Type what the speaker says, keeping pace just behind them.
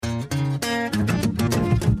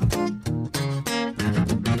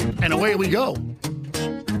And away we go.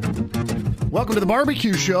 Welcome to the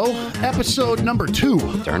Barbecue Show, episode number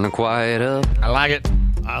 2. Turn the quiet up. I like it.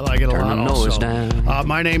 I like it a lot. Turn the noise also. down.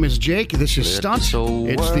 My name is Jake. This is Stunt.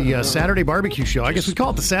 It's the Saturday Barbecue Show. I guess we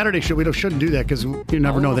call it the Saturday Show. We shouldn't do that because you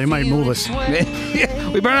never know. They might move us.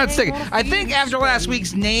 We better not stick it. I think after last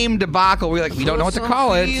week's name debacle, we don't know what to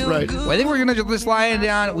call it. Right. Well, I think we're going to just lie it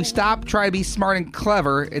down. We stop, try to be smart and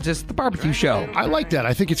clever. It's just the Barbecue Show. I like that.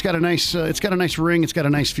 I think it's got a nice ring. It's got a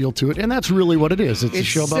nice feel to it, and that's really what it is. It's a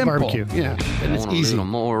show about simple. barbecue. Yeah, and it's easy.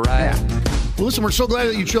 More right. Well, listen, we're so glad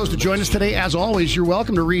that you chose to join us today. As always, you're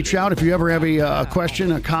welcome to reach out if you ever have a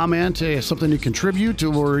question, a comment, something to contribute,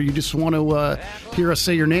 or you just want to hear us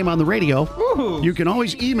say your name on the radio. Woo-hoo. You can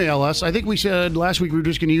always email us. I think we said last week we were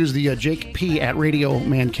just going to use the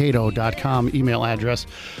jakep@radiomankato.com email address.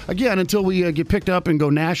 Again, until we get picked up and go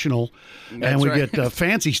national and we get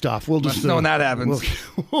fancy stuff. We'll just when that happens.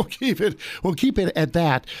 We'll keep it at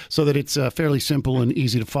that so that it's fairly simple and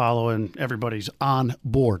easy to follow and everybody's on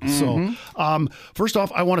board. Mm-hmm. So first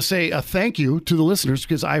off, I want to say a thank you to the listeners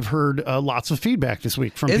because I've heard lots of feedback this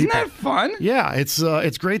week from people. Isn't that fun? Yeah,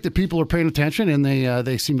 it's great that people are paying attention and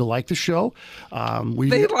they seem to like the show.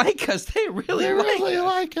 They like us. They really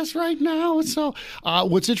like us right now. So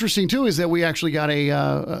what's interesting too is that we actually got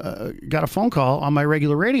a phone call on my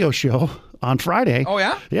regular radio show on Friday. Oh,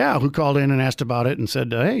 yeah? Yeah, who called in and asked about it and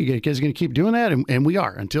said, hey, you guys going to keep doing that? And we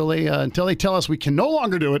are. Until they tell us we can no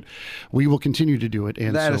longer do it, we will continue to do it.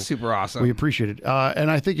 And that is super awesome. We appreciate it. And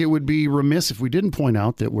I think it would be remiss if we didn't point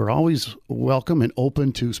out that we're always welcome and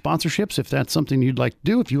open to sponsorships if that's something you'd like to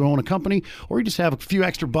do, if you own a company, or you just have a few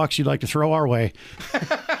extra bucks you'd like to throw our way.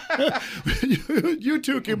 You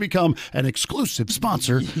too can become an exclusive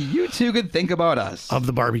sponsor. You too could think about us. Of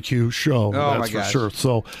the Barbecue Show. Oh, that's my for gosh. sure.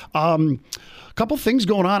 So, a couple things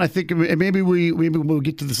going on. I think maybe we'll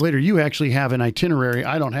get to this later. You actually have an itinerary.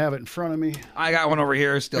 I don't have it in front of me. I got one over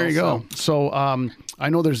here still. There you go. So I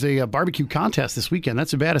know there's a barbecue contest this weekend.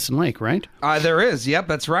 That's at Addison Lake, right? There is. Yep,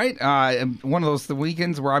 that's right. One of those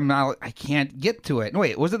weekends where I can't get to it. No,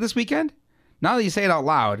 wait, was it this weekend? Now that you say it out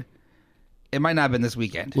loud, it might not have been this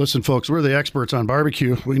weekend. Listen, folks, we're the experts on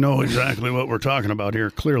barbecue. We know exactly what we're talking about here,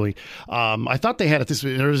 clearly. I thought they had it this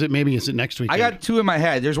week. Or is it next weekend? I got two in my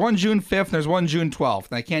head. There's one June 5th and there's one June 12th.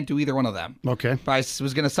 And I can't do either one of them. Okay. But I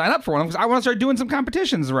was going to sign up for one because I want to start doing some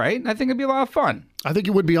competitions, right? And I think it'd be a lot of fun. I think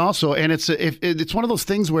it would be also, and it's one of those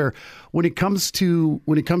things where when it comes to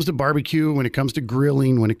barbecue, when it comes to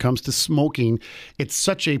grilling, when it comes to smoking, it's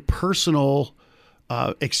such a personal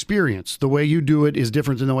experience. The way you do it is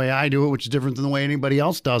different than the way I do it, which is different than the way anybody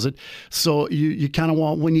else does it. So you kind of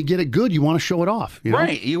want, when you get it good, you want to show it off. You know?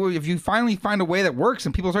 Right. If you finally find a way that works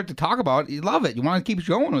and people start to talk about it, you love it. You want to keep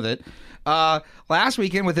going with it. Last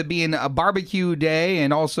weekend, with it being a barbecue day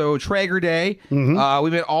and also Traeger Day, we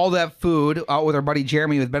made all that food out with our buddy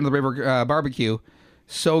Jeremy with Bend of the River Barbecue.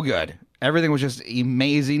 So good. Everything was just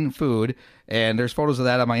amazing food. And there's photos of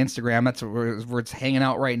that on my Instagram. That's where it's hanging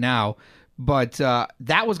out right now. But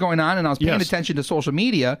that was going on, and I was paying attention to social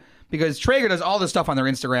media because Traeger does all this stuff on their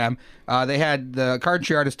Instagram. They had the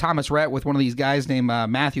carpentry artist Thomas Rhett with one of these guys named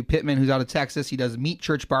Matthew Pittman, who's out of Texas. He does Meat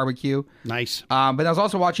Church Barbecue. Nice. But I was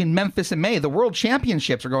also watching Memphis in May. The World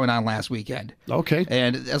Championships are going on last weekend. Okay.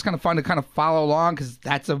 And it was kind of fun to kind of follow along because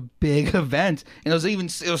that's a big event. And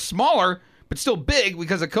it was smaller, but still big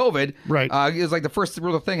because of COVID. Right. It was like the first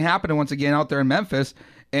real thing happening once again out there in Memphis.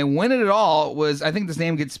 And winning it all was, I think this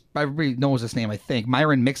name everybody knows this name, I think.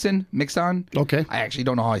 Myron Mixon. Okay. I actually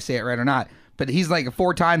don't know how I say it right or not. But he's like a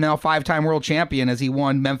 5-time world champion as he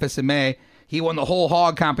won Memphis in May. He won the whole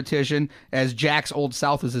hog competition as Jack's Old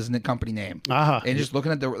South was his company name. Uh-huh. And just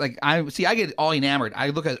looking at I get all enamored. I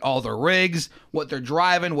look at all the rigs, what they're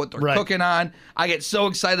driving, what they're cooking on. I get so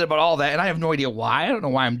excited about all that, and I have no idea why. I don't know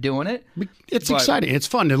why I'm doing it. It's exciting. It's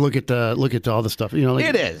fun to look at all the stuff. You know, like,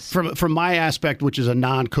 it is. From my aspect, which is a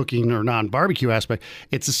non-cooking or non-barbecue aspect.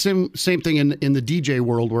 It's the same thing in the DJ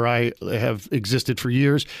world where I have existed for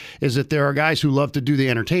years. Is that there are guys who love to do the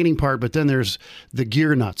entertaining part, but then there's the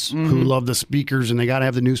gear nuts who love the speakers, and they got to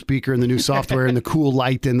have the new speaker and the new software and the cool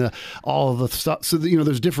light and all of the stuff. So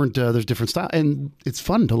there's different style, and it's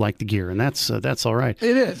fun to like the gear, and that's all right.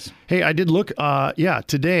 It is. Hey, I did look.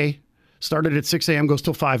 Today. Started at 6 a.m., goes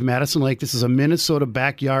till 5, Madison Lake. This is a Minnesota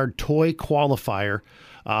Backyard Toy Qualifier,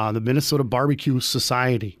 the Minnesota Barbecue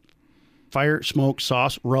Society. Fire, smoke,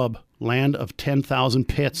 sauce, rub. Land of 10,000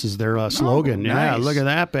 Pits is their slogan. Nice. Yeah, look at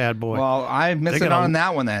that bad boy. Well, I missed it on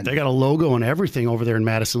that one then. They got a logo and everything over there in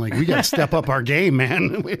Madison. Like, we got to step up our game,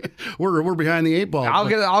 man. We're behind the 8 ball.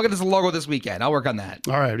 I'll get this logo this weekend. I'll work on that.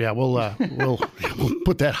 All right, yeah, we'll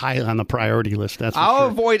put that high on the priority list. That's for I'll sure.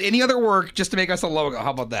 avoid any other work just to make us a logo. How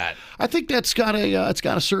about that? I think that's got it's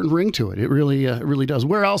got a certain ring to it. It really does.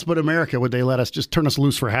 Where else but America would they let us just turn us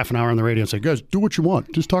loose for half an hour on the radio and say, guys, do what you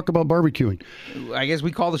want. Just talk about barbecuing. I guess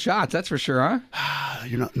we call the shots. That's for sure,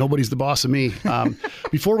 huh? Nobody's the boss of me.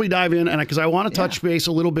 Before we dive in, and because I want to touch base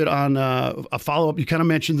a little bit on a follow-up, you kind of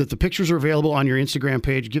mentioned that the pictures are available on your Instagram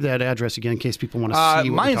page. Give that address again in case people want to see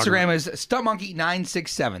what my Instagram is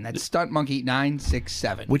StuntMonkey967. That's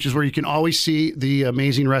StuntMonkey967. Which is where you can always see the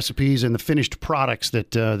amazing recipes and the finished products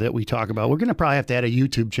that we talk about. We're going to probably have to add a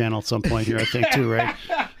YouTube channel at some point here, I think, too, right?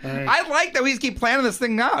 I like that we just keep planning this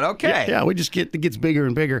thing out. Okay. Yeah, it gets bigger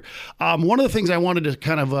and bigger. One of the things I wanted to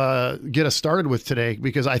kind of get us started with today,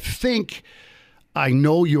 because I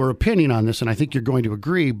know your opinion on this, and I think you're going to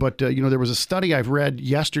agree, but there was a study I've read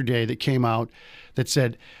yesterday that came out that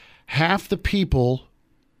said half the people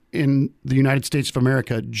in the United States of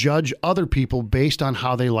America judge other people based on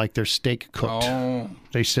how they like their steak cooked. Oh.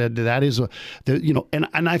 They said that is and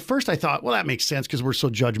I thought, well, that makes sense because we're so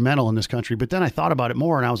judgmental in this country. But then I thought about it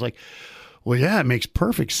more, and I was like, well, yeah, it makes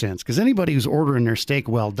perfect sense, because anybody who's ordering their steak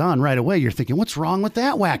well done right away, you're thinking, what's wrong with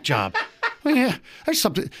that whack job? Well, yeah, there's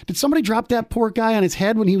something. Did somebody drop that poor guy on his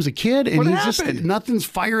head when he was a kid? And what he's happened? just nothing's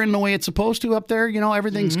firing the way it's supposed to up there.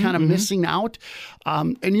 Everything's kind of missing out.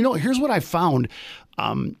 And here's what I found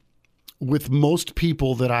with most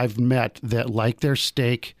people that I've met that like their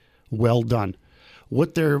steak well done.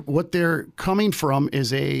 What they're coming from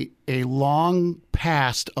is a long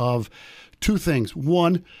past of two things.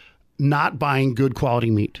 One, not buying good quality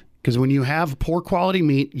meat. Because when you have poor quality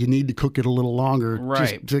meat, you need to cook it a little longer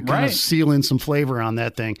just to kind of seal in some flavor on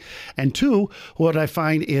that thing. And two, what I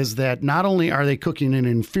find is that not only are they cooking an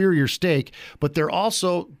inferior steak, but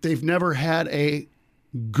they've never had a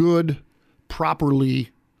good,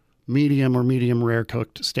 properly medium or medium rare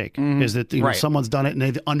cooked steak. Is that someone's done it and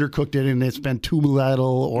they've undercooked it and it's been too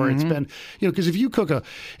little, or it's been because if you cook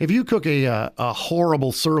a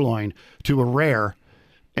horrible sirloin to a rare,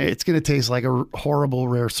 it's going to taste like a horrible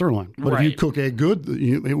rare sirloin. But if you cook a good,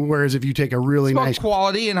 whereas if you take a really nice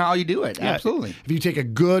quality and how you do it, absolutely. If you take a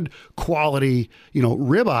good quality,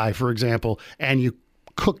 ribeye, for example, and you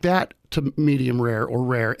cook that to medium rare or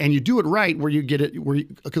rare, and you do it right, where you get it,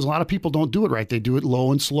 because a lot of people don't do it right. They do it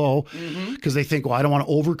low and slow because they think, well, I don't want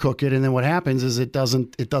to overcook it, and then what happens is it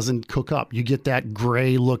doesn't cook up. You get that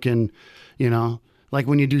gray looking, like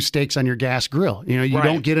when you do steaks on your gas grill, you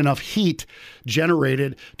don't get enough heat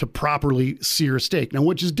generated to properly sear a steak. Now,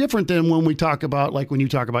 which is different than when we talk about, like when you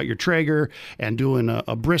talk about your Traeger and doing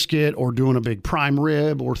a brisket or doing a big prime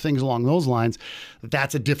rib or things along those lines.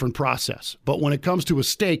 That's a different process. But when it comes to a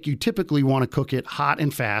steak, you typically want to cook it hot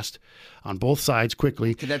and fast on both sides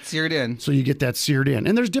quickly. Get that seared in. So you get that seared in.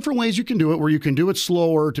 And there's different ways you can do it, where you can do it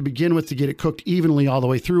slower to begin with to get it cooked evenly all the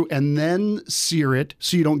way through, and then sear it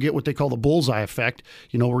so you don't get what they call the bullseye effect,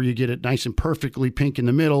 where you get it nice and perfectly pink in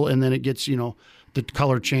the middle, and then it gets, the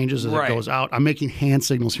color changes as it goes out. I'm making hand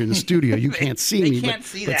signals here in the studio. You can't see me,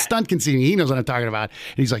 but Stunt can see me. He knows what I'm talking about.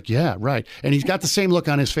 And he's like, yeah, right. And he's got the same look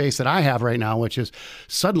on his face that I have right now, which is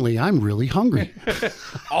suddenly I'm really hungry.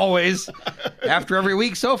 Always. After every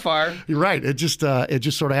week so far. You're right. It just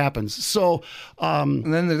sort of happens. So,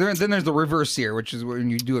 and then there's the reverse sear, which is when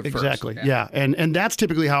you do it first. Exactly. Yeah. And that's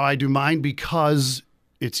typically how I do mine, because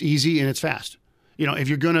it's easy and it's fast. If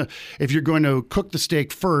you're going to cook the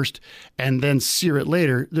steak first and then sear it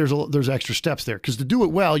later, there's extra steps there. Because to do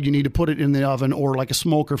it well, you need to put it in the oven or like a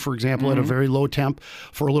smoker, for example, at a very low temp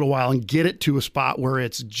for a little while and get it to a spot where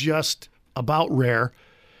it's just about rare,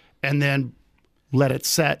 and then let it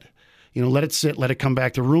set. Let it sit, let it come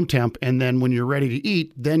back to room temp, and then when you're ready to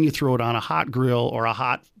eat, then you throw it on a hot grill or a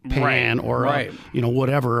hot pan or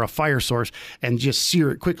whatever, a fire source, and just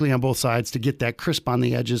sear it quickly on both sides to get that crisp on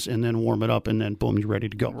the edges, and then warm it up, and then boom, you're ready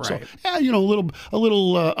to go. Right. So yeah, a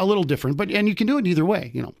little different, and you can do it either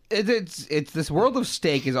way. It's this world of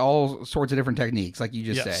steak is all sorts of different techniques, like you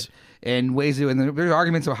just said, and ways to. And there's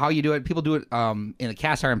arguments of how you do it. People do it in a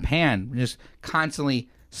cast iron pan, just constantly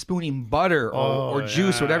spooning butter or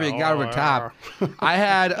juice, whatever you got over top. I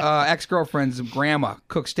had ex-girlfriend's grandma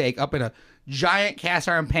cook steak up in a giant cast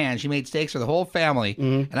iron pan. She made steaks for the whole family,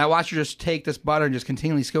 and I watched her just take this butter and just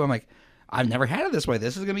continually scoop. I'm like, I've never had it this way.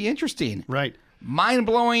 This is going to be interesting. Right.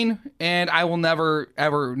 Mind-blowing, and I will never,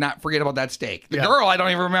 ever not forget about that steak. The girl, I don't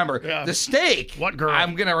even remember. Yeah. The steak, what girl?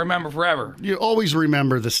 I'm going to remember forever. You always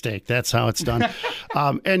remember the steak. That's how it's done.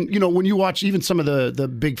 And, when you watch, even some of the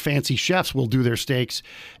big fancy chefs will do their steaks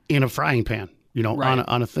in a frying pan. Right.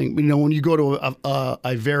 on a thing. When you go to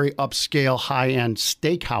a very upscale, high-end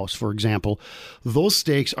steakhouse, for example, those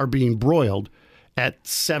steaks are being broiled at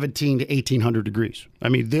 17 to 1800 degrees. I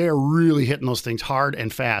mean, they're really hitting those things hard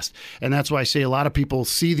and fast. And that's why I say a lot of people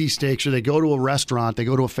see these steaks, or they go to a restaurant, they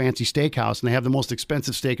go to a fancy steakhouse, and they have the most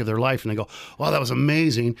expensive steak of their life, and they go, wow, that was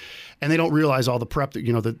amazing. And they don't realize all the prep that,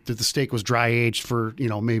 that the steak was dry aged for,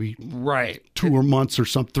 maybe 2 months or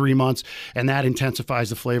 3 months. And that intensifies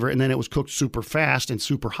the flavor. And then it was cooked super fast and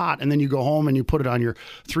super hot. And then you go home and you put it on your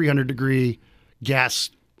 300-degree gas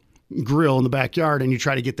grill in the backyard, and you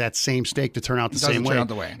try to get that same steak to turn out the same way,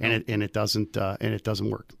 and it doesn't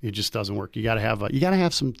work. It just doesn't work. You got to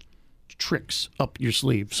have some tricks up your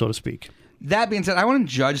sleeve, so to speak. That being said, I wouldn't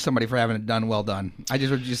judge somebody for having it done well done. I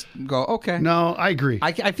just would just go, okay. No, I agree.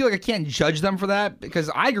 I feel like I can't judge them for that, because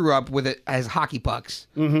I grew up with it as hockey pucks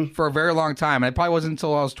for a very long time, and it probably wasn't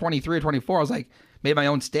until I was 23 or 24 I was like, made my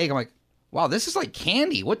own steak. I'm like, wow, this is like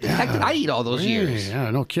candy. What the heck did I eat all those years? Yeah,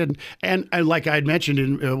 no kidding. And like I had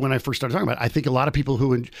mentioned when I first started talking about it, I think a lot of people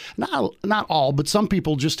who, not all, but some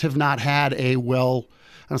people just have not had a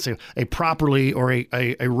properly or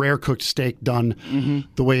a rare cooked steak done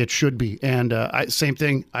the way it should be. And same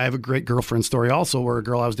thing, I have a great girlfriend story also, where a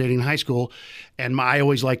girl I was dating in high school, and I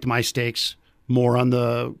always liked my steaks more on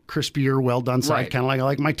the crispier, well-done side, kind of like I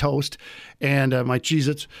like my toast and my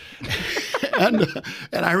Cheez-Its. and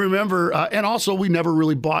I remember, and also we never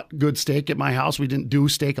really bought good steak at my house. We didn't do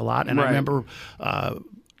steak a lot. And I remember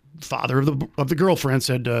father of the girlfriend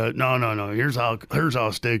said, no, here's how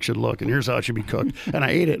a steak should look, and here's how it should be cooked. And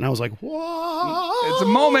I ate it, and I was like, what? It's a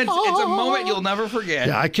moment you'll never forget.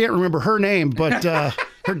 Yeah, I can't remember her name, but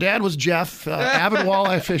her dad was Jeff, avid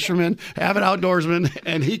walleye fisherman, avid outdoorsman,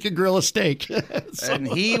 and he could grill a steak. And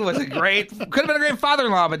he was could have been a great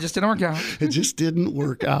father-in-law, but just didn't work out. It just didn't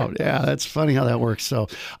work out. Yeah, that's funny how that works. So,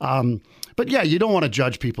 but yeah, you don't want to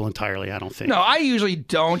judge people entirely, I don't think. No, I usually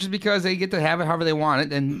don't, just because they get to have it however they want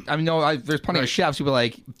it. And I mean, there's plenty of chefs who be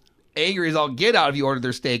like, angry as all get out if you order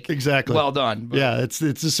their steak exactly well done. But. Yeah, it's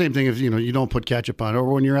the same thing if you don't put ketchup on it,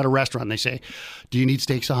 or when you're at a restaurant and they say, do you need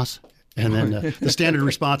steak sauce? And then the standard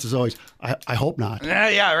response is always, I hope not.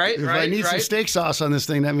 Yeah, right. If I need some steak sauce on this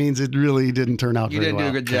thing, that means it really didn't turn out very well. You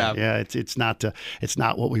didn't do a good job. Yeah, it's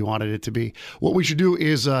not what we wanted it to be. What we should do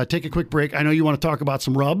is take a quick break. I know you want to talk about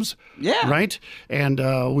some rubs. Yeah. Right? And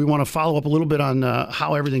we want to follow up a little bit on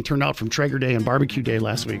how everything turned out from Traeger Day and Barbecue Day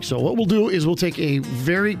last week. So what we'll do is we'll take a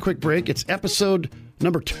very quick break. It's episode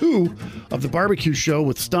number 2 of the Barbecue Show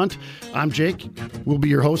with Stunt. I'm Jake. We'll be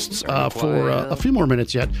your hosts for a few more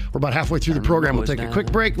minutes yet. We're about halfway through the program. We'll take a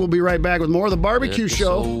quick break. We'll be right back with more of the Barbecue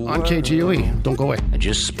Show on KTOE. Don't go away. I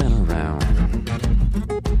just spin around.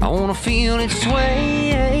 I want to feel it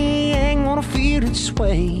sway. I want to feel it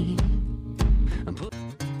sway.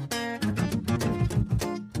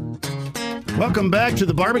 Welcome back to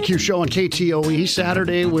the Barbecue Show on KTOE,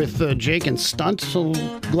 Saturday with Jake and Stunt. So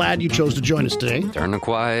glad you chose to join us today. Turn the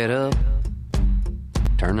quiet up.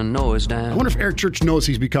 Turn the noise down. I wonder if Eric Church knows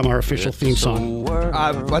he's become our official theme song.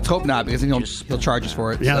 Let's hope not, because then he'll charge us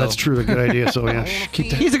for it. Yeah, that's true. A good idea. So yeah,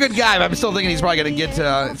 he's a good guy, but I'm still thinking he's probably going to get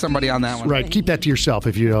somebody on that one. Right. Keep that to yourself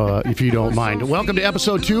if you don't mind. Welcome to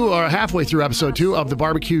episode 2, or halfway through episode 2 of the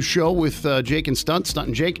Barbecue Show with Jake and Stunt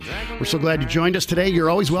and Jake. We're so glad you joined us today.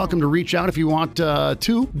 You're always welcome to reach out if you want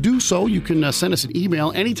to do so. You can send us an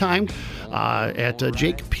email anytime at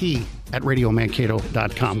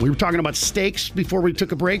jakep@radiomankato.com. We were talking about steaks before we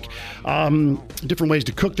took a break, different ways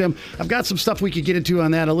to cook them. I've got some stuff we could get into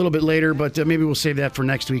on that a little bit later, but maybe we'll save that for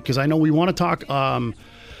next week, because I know we want to talk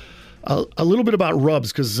a little bit about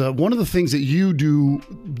rubs, because one of the things that you do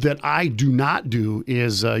that I do not do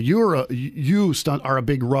is you Stunt are a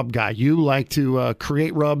big rub guy. You like to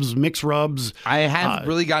create rubs, mix rubs. I have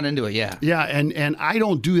really gotten into it, yeah. Yeah, and I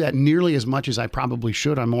don't do that nearly as much as I probably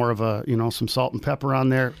should. I'm more of a some salt and pepper on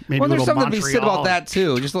there. Maybe there's something Montreal. to be said about that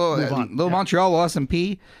too. Just a little Montreal, a little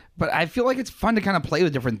S&P. But I feel like it's fun to kind of play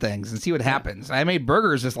with different things and see what happens. I made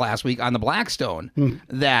burgers this last week on the Blackstone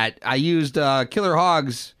that I used Killer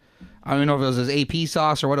Hogs. I don't know if it was his AP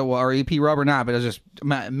sauce or what it was, or AP rub or not, but it was just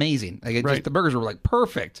amazing. Like just, the burgers were like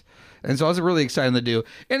perfect. And so I was really excited to do.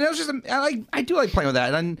 And it was just, I do like playing with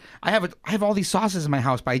that. And I have all these sauces in my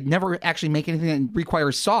house, but I never actually make anything that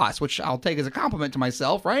requires sauce, which I'll take as a compliment to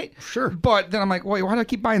myself, right? Sure. But then I'm like, wait, why do I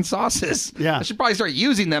keep buying sauces? Yeah. I should probably start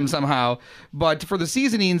using them somehow. But for the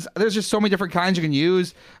seasonings, there's just so many different kinds you can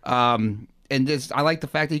use. And I like the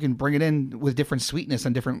fact that you can bring it in with different sweetness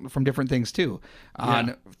and from different things too.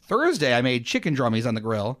 On Thursday, I made chicken drummies on the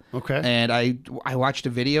grill. Okay. And I watched a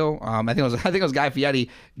video. I think it was Guy Fieri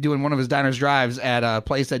doing one of his diner's drives at a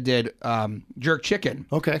place that did jerk chicken.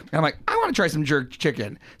 Okay. And I'm like, I want to try some jerk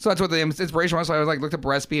chicken. So that's what the inspiration was. So I was like, looked up a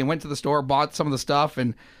recipe and went to the store, bought some of the stuff,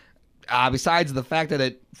 and besides the fact that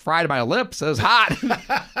it fried my lips, it was hot.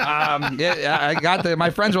 I got my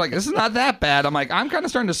friends were like, this is not that bad. I'm like, I'm kind of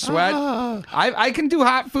starting to sweat. I can do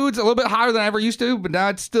hot foods a little bit hotter than I ever used to, but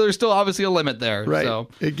now there's still obviously a limit there. Right. So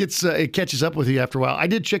It catches up with you after a while. I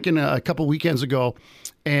did chicken a couple weekends ago,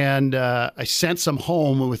 and I sent some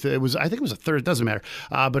home with I think it was a third. It doesn't matter.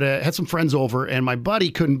 But I had some friends over, and my buddy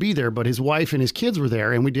couldn't be there, but his wife and his kids were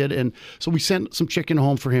there, and we did. And so we sent some chicken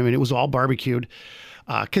home for him, and it was all barbecued.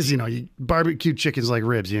 Because, barbecued chicken's like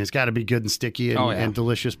ribs. It's got to be good and sticky and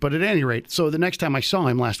delicious. But at any rate, so the next time I saw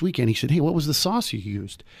him last weekend, he said, hey, what was the sauce you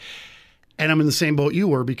used? And I'm in the same boat you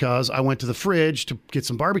were, because I went to the fridge to get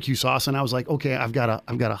some barbecue sauce, and I was like, okay, I've got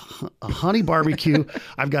a honey barbecue.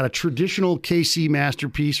 I've got a traditional KC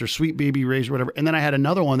Masterpiece or Sweet Baby Ray's or whatever. And then I had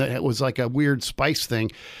another one that was like a weird spice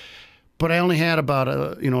thing. But I only had about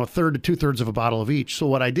a third to 2/3 of a bottle of each. So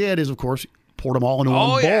what I did is, of course, poured them all into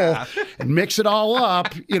one bowl and mix it all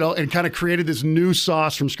up, and kind of created this new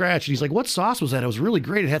sauce from scratch. And he's like, what sauce was that? It was really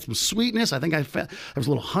great. It had some sweetness. I think there was a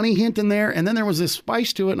little honey hint in there. And then there was this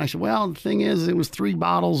spice to it. And I said, well, the thing is, it was 3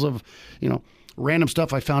 bottles of, random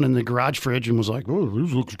stuff I found in the garage fridge, and was like, oh,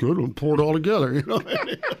 this looks good. I'll pour it all together.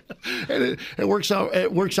 And it works out.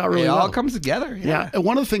 It works out really well. It all comes together. Yeah. And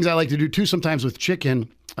one of the things I like to do too sometimes with chicken,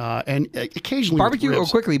 and occasionally barbecue. With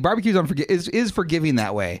ribs, Quickly, barbecue's is forgiving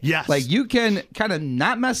that way. Yes. Like you can kind of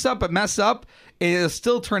not mess up, but mess up, and it'll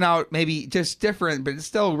still turn out maybe just different, but it's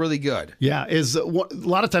still really good. Yeah. A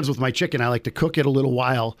lot of times with my chicken, I like to cook it a little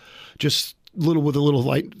while, just with a little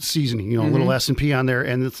light seasoning, a little S&P on there,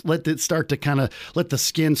 and let the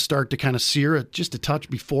skin start to kind of sear it just a touch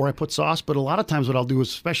before I put sauce. But a lot of times what I'll do,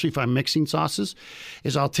 especially if I'm mixing sauces,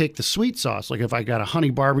 is I'll take the sweet sauce, like if I got a honey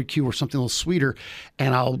barbecue or something a little sweeter,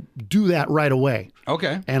 and I'll do that right away.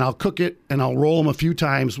 Okay. And I'll cook it, and I'll roll them a few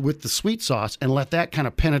times with the sweet sauce and let that kind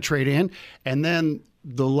of penetrate in. And then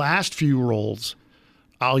the last few rolls,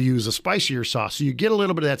 I'll use a spicier sauce. So you get a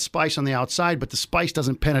little bit of that spice on the outside, but the spice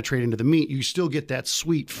doesn't penetrate into the meat. You still get that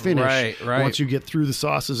sweet finish once you get through the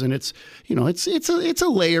sauces, and it's a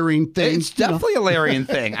layering thing. It's definitely a layering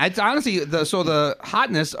thing. It's honestly the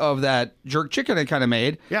hotness of that jerk chicken I kind of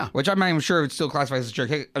made, which I'm not even sure if it still classifies as jerk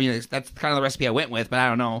chicken. I mean, that's kind of the recipe I went with, but I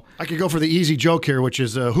don't know. I could go for the easy joke here, which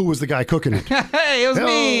is who was the guy cooking it? Hey, it was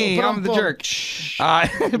me. I'm the jerk.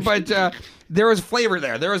 But there was flavor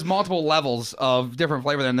there. There was multiple levels of different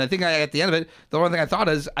flavor there. And I think at the end of it, the one thing I thought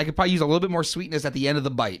is I could probably use a little bit more sweetness at the end of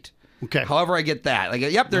the bite. Okay. However I get that.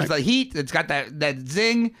 There's the heat. It's got that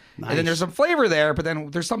zing. Nice. And then there's some flavor there, but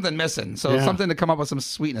then there's something missing. So something to come up with some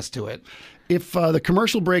sweetness to it. If the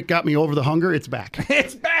commercial break got me over the hunger, it's back.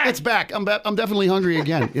 It's back. It's back. I'm definitely hungry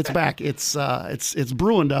again. It's back. It's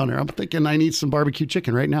brewing down there. I'm thinking I need some barbecue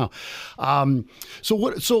chicken right now.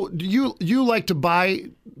 So do you like to buy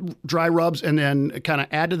dry rubs and then kind of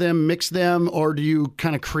add to them, mix them, or do you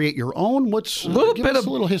kind of create your own? Give us a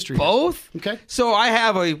little history. Both. Okay. So I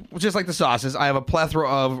have just like the sauces, I have a plethora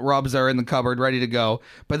of rubs that are in the cupboard ready to go.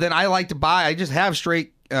 But then I like to buy. I just have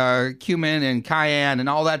straight cumin and cayenne and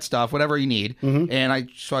all that stuff, whatever you need. Mm-hmm. And I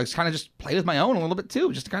kind of just play with my own a little bit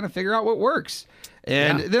too, just to kind of figure out what works.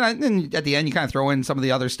 And then at the end, you kind of throw in some of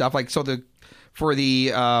the other stuff. Like for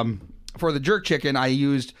the jerk chicken, I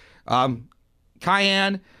used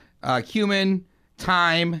cayenne, cumin,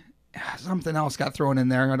 thyme, something else got thrown in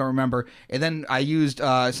there. I don't remember. And then I used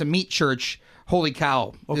some Meat Church. Holy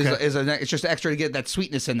cow! Okay. It's just extra to get that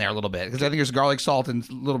sweetness in there a little bit, because I think there's garlic, salt, and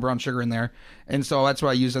a little brown sugar in there, and so that's what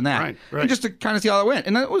I used in that. Right. And just to kind of see how it went,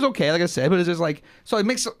 and it was okay, like I said, but it's just like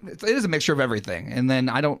it is a mixture of everything. And then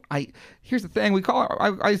here's the thing: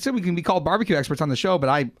 I said we can be called barbecue experts on the show,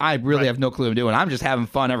 but I really have no clue what I'm doing. I'm just having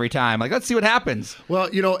fun every time. Like, let's see what happens. Well,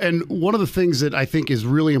 and one of the things that I think is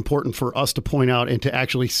really important for us to point out and to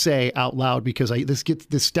actually say out loud, because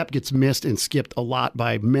this step gets missed and skipped a lot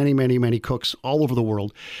by many, many, many cooks all over the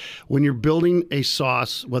world. When you're building a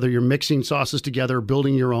sauce, whether you're mixing sauces together, or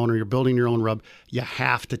building your own, or you're building your own rub, you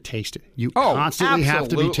have to taste it. You constantly have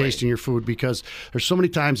to be tasting your food, because there's so many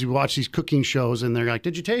times you watch these cooking shows and they're like,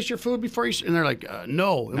 "Did you taste your food before you?" And they're like,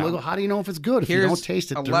 "No." And we'll go, "How do you know if it's good if you don't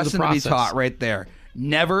taste it through the process?" A lesson to be taught right there.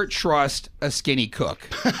 Never trust a skinny cook.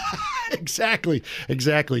 Exactly.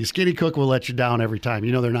 Skinny cook will let you down every time.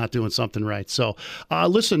 You know they're not doing something right. So,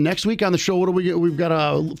 listen, next week on the show, what do we get? We've got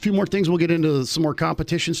a few more things. We'll get into some more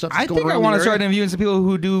competition stuff. I think I want to start interviewing some people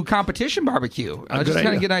who do competition barbecue. Just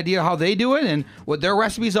kind of get an idea how they do it and what their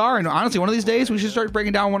recipes are. And honestly, one of these days, we should start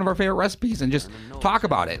breaking down one of our favorite recipes and just talk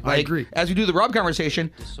about it. I agree. As we do the rub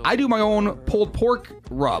conversation, I do my own pulled pork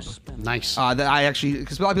rub. Nice. That I actually,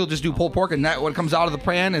 because a lot of people just do pulled pork and that what comes out of the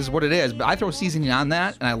pan is what it is. But I throw seasoning on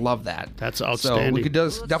that, and I love that. That's outstanding. So we could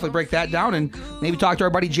definitely break that down and maybe talk to our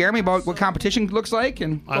buddy Jeremy about what competition looks like.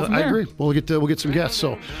 And go from there. I agree. We'll get some guests.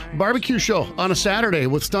 So, barbecue show on a Saturday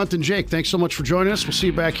with Stunt and Jake. Thanks so much for joining us. We'll see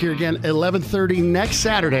you back here again 11:30 next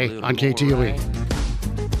Saturday on KTOE.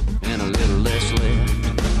 And a little